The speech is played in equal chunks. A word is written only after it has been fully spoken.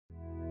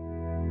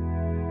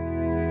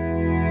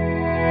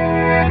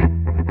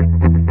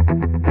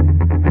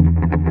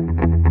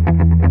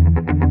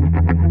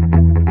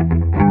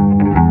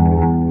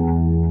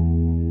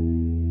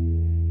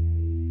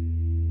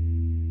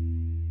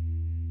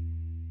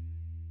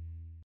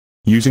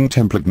Using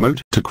template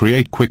mode to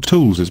create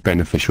QuickTools is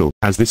beneficial,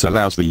 as this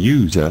allows the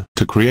user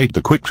to create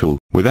the QuickTool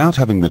without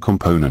having the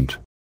component.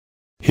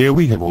 Here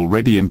we have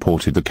already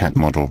imported the CAD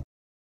model.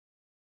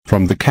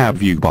 From the CAD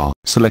view bar,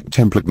 select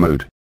template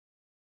mode.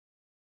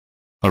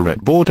 A red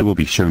border will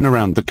be shown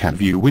around the CAD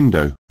view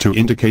window to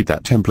indicate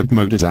that template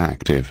mode is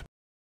active.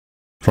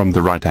 From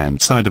the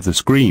right-hand side of the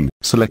screen,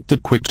 select the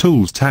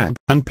QuickTools tab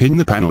and pin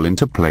the panel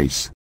into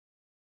place.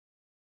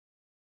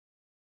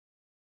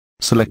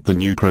 Select the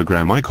new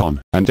program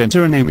icon and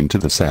enter a name into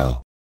the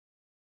cell.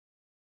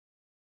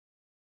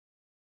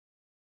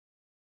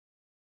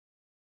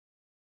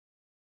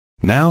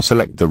 Now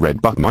select the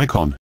red button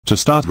icon to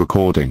start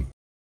recording.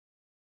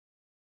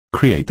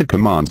 Create the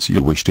commands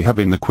you wish to have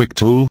in the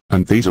QuickTool,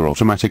 and these are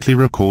automatically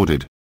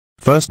recorded.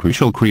 First we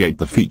shall create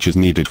the features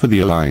needed for the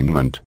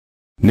alignment.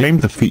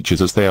 Name the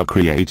features as they are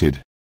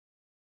created.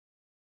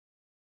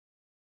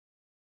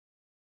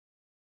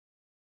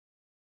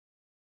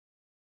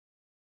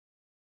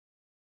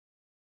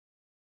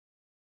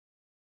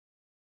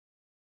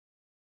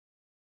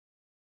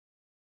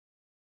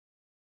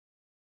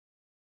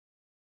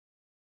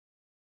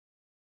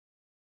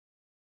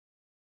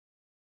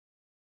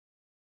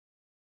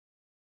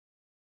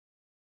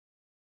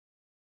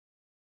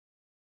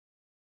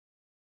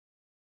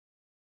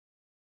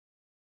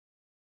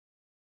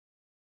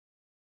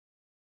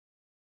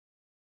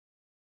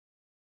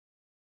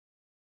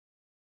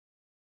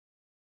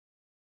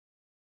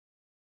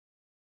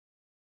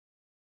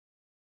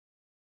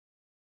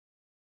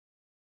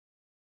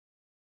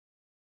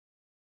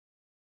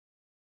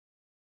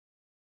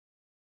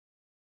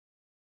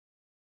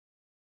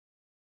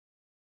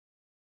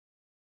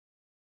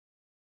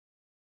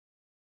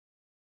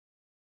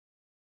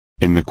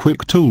 In the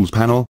QuickTools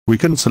panel, we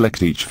can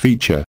select each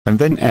feature and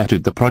then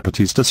edit the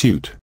properties to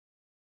suit.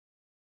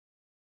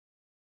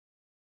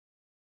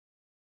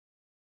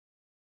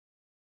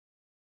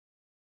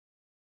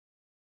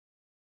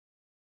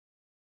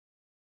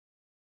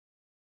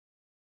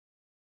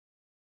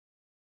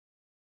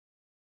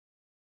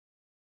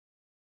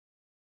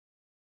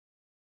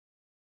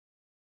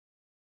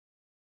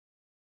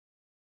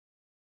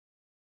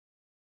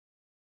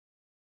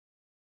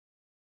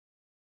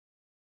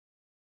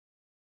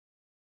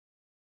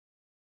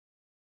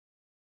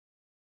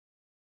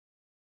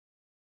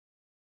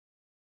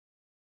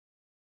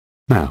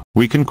 Now,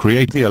 we can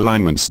create the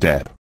alignment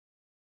step.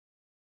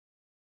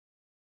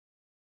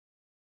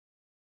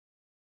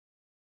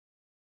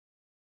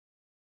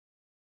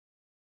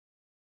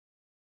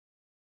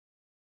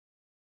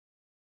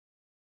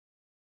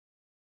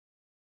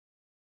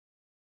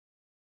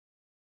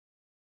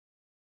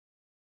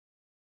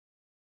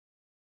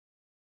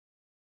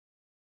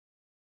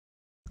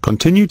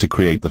 Continue to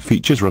create the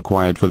features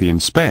required for the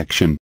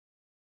inspection,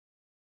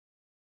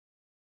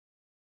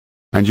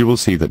 and you will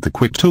see that the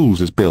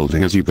QuickTools is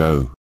building as you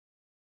go.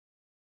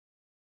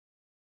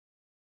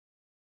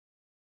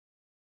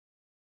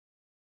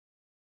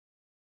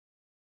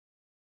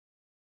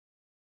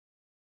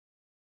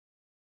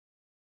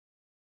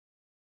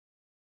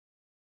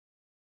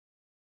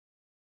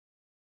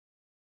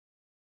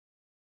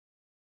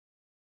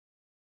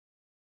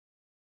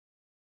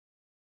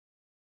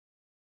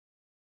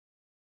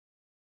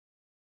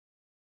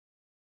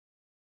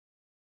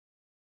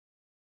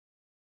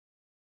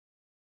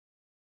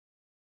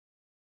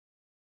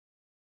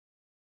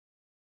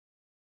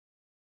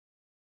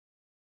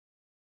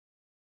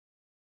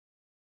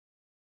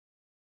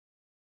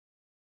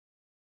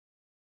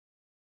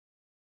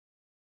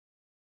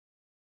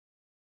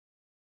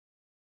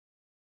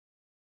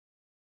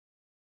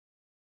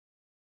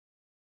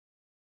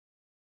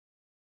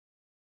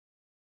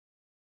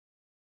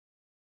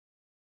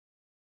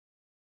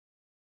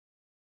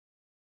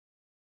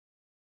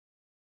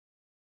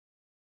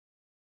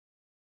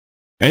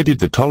 Edit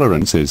the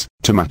tolerances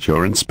to match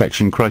your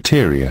inspection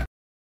criteria.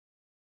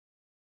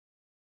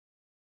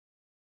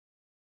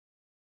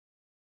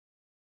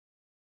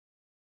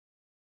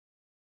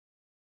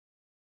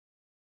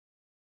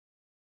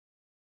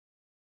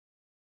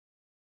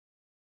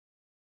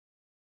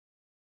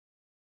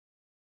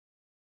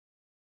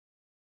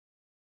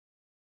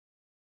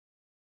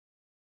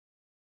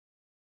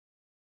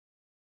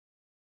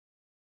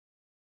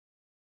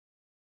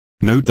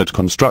 Note that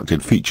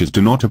constructed features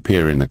do not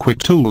appear in the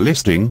QuickTool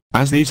listing,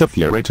 as these are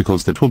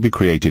theoreticals that will be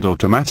created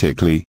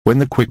automatically when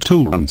the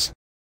QuickTool runs.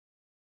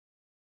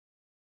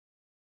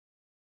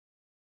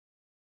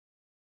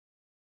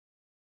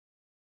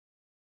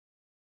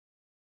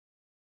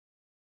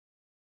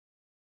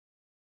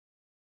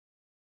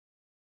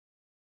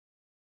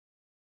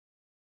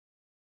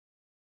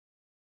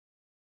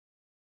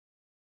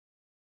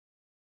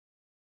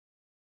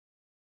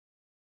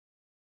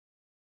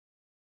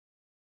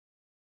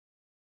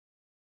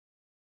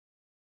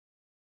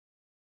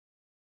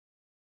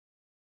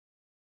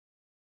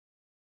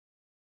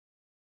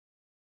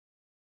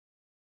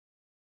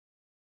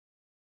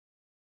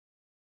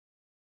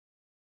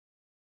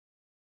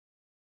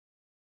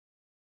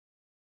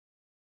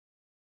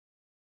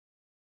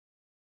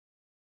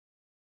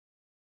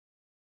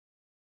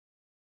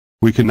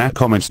 We can add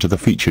comments to the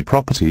featured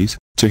properties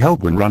to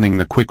help when running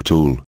the Quick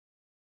tool.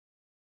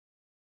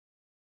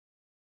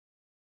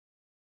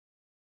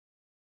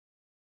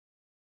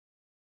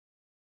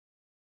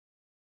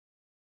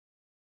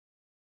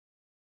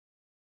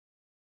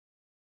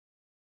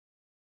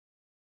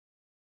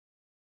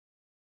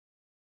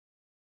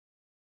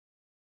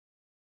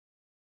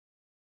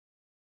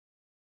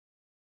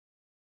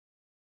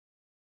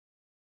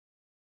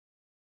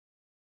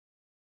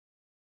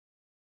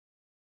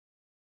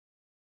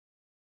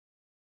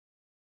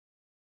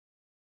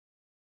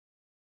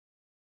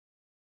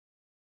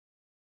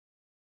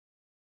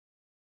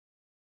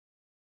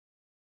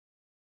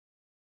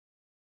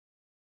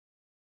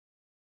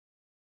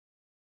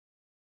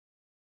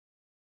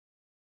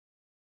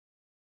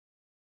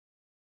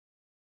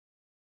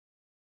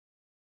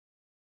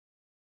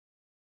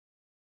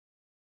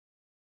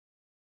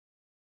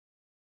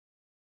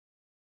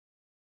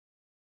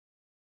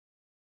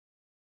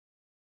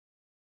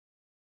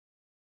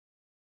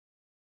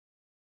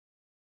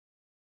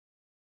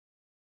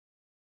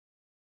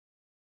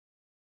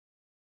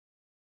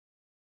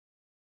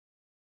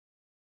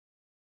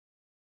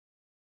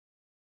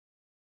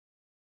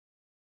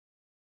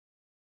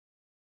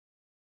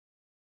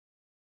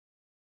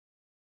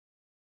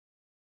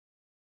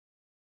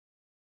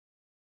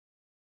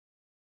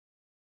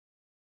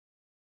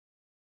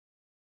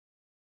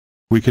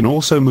 We can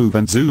also move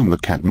and zoom the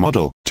CAD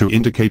model to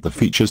indicate the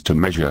features to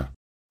measure.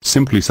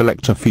 Simply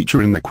select a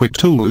feature in the Quick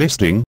tool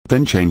listing,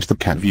 then change the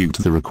CAD view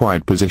to the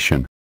required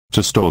position.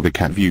 To store the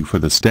CAD view for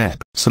the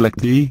step, select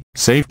the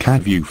Save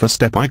CAD View for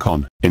Step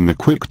icon in the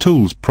Quick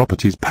Tools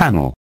Properties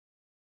panel.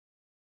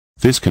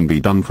 This can be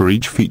done for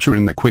each feature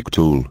in the Quick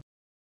tool.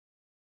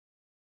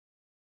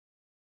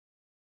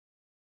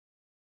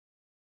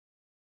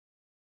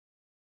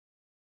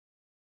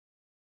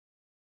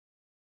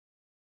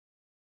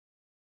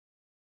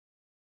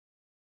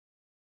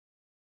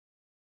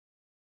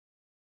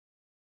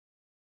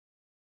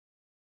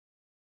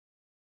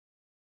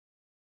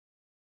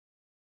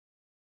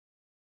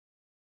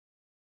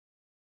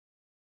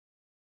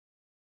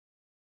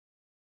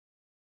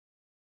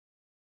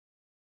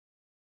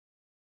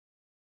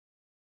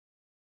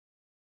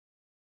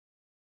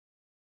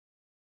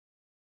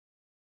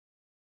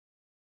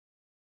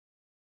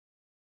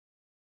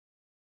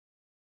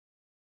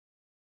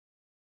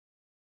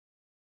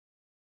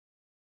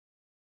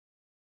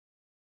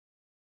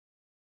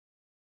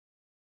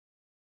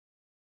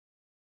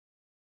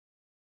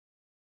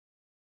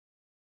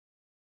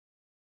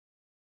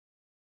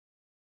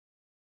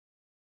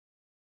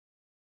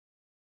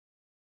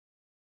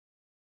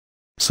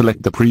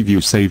 Select the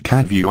Preview Save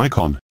CAD View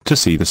icon to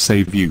see the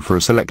saved view for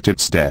a selected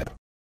step.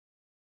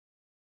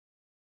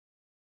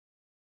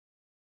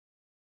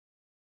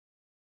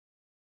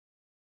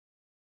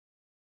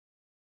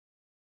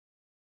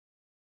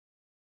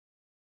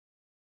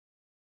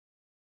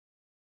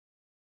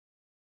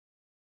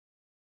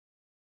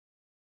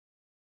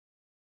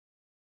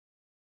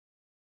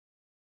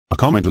 A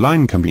comment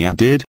line can be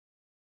added,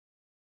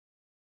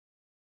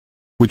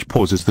 which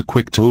pauses the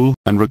Quick tool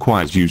and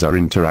requires user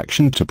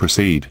interaction to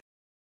proceed.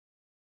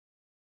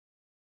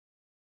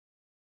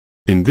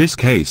 In this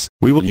case,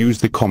 we will use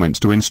the comments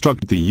to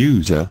instruct the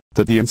user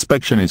that the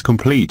inspection is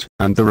complete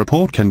and the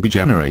report can be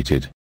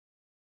generated.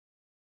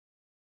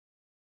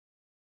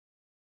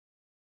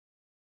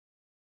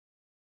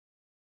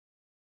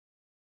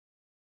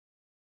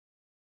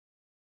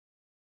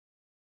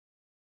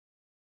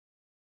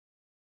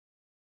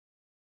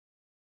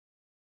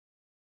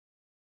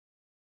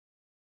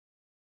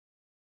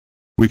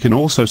 We can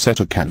also set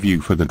a CAD view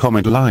for the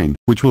comment line,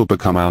 which will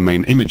become our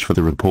main image for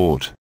the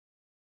report.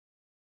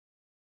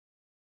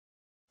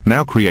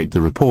 Now create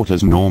the report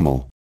as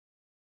normal.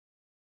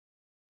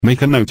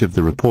 Make a note of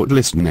the report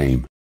list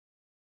name.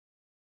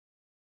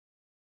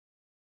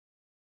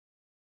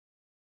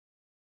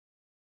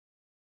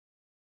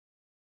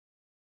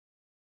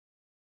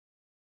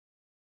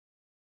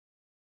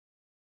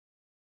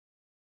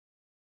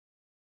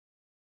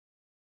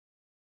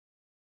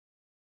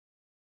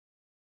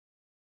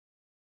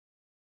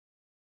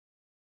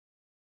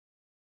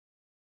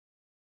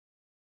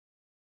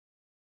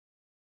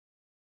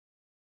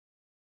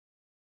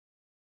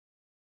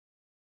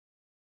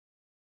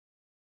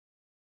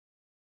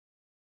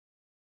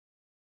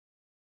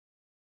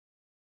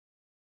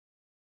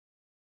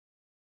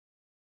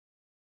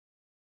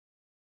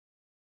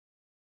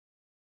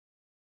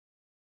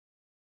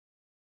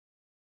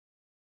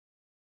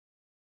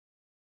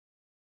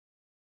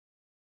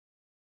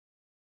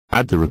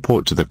 Add the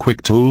report to the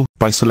Quick tool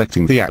by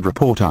selecting the Add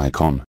Report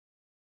icon.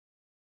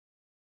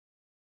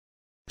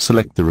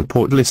 Select the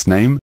report list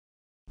name,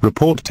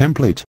 report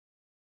template,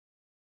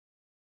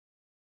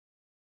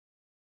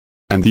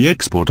 and the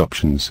export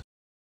options.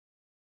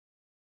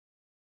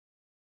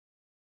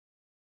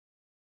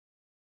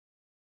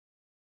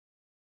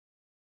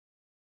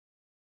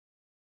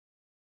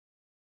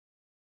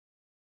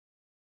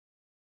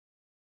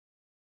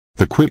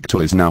 The Quick tool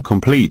is now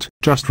complete,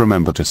 just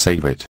remember to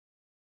save it.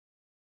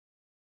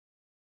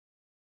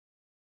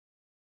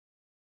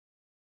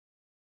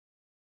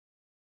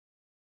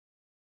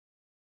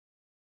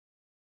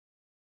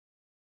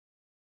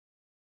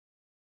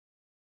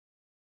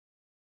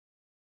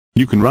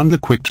 You can run the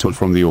QuickTool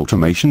from the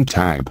Automation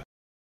tab.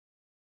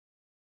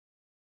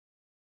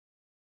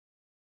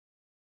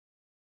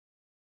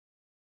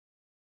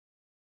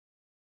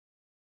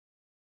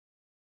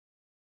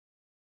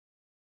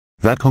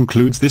 That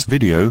concludes this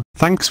video.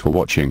 Thanks for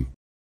watching.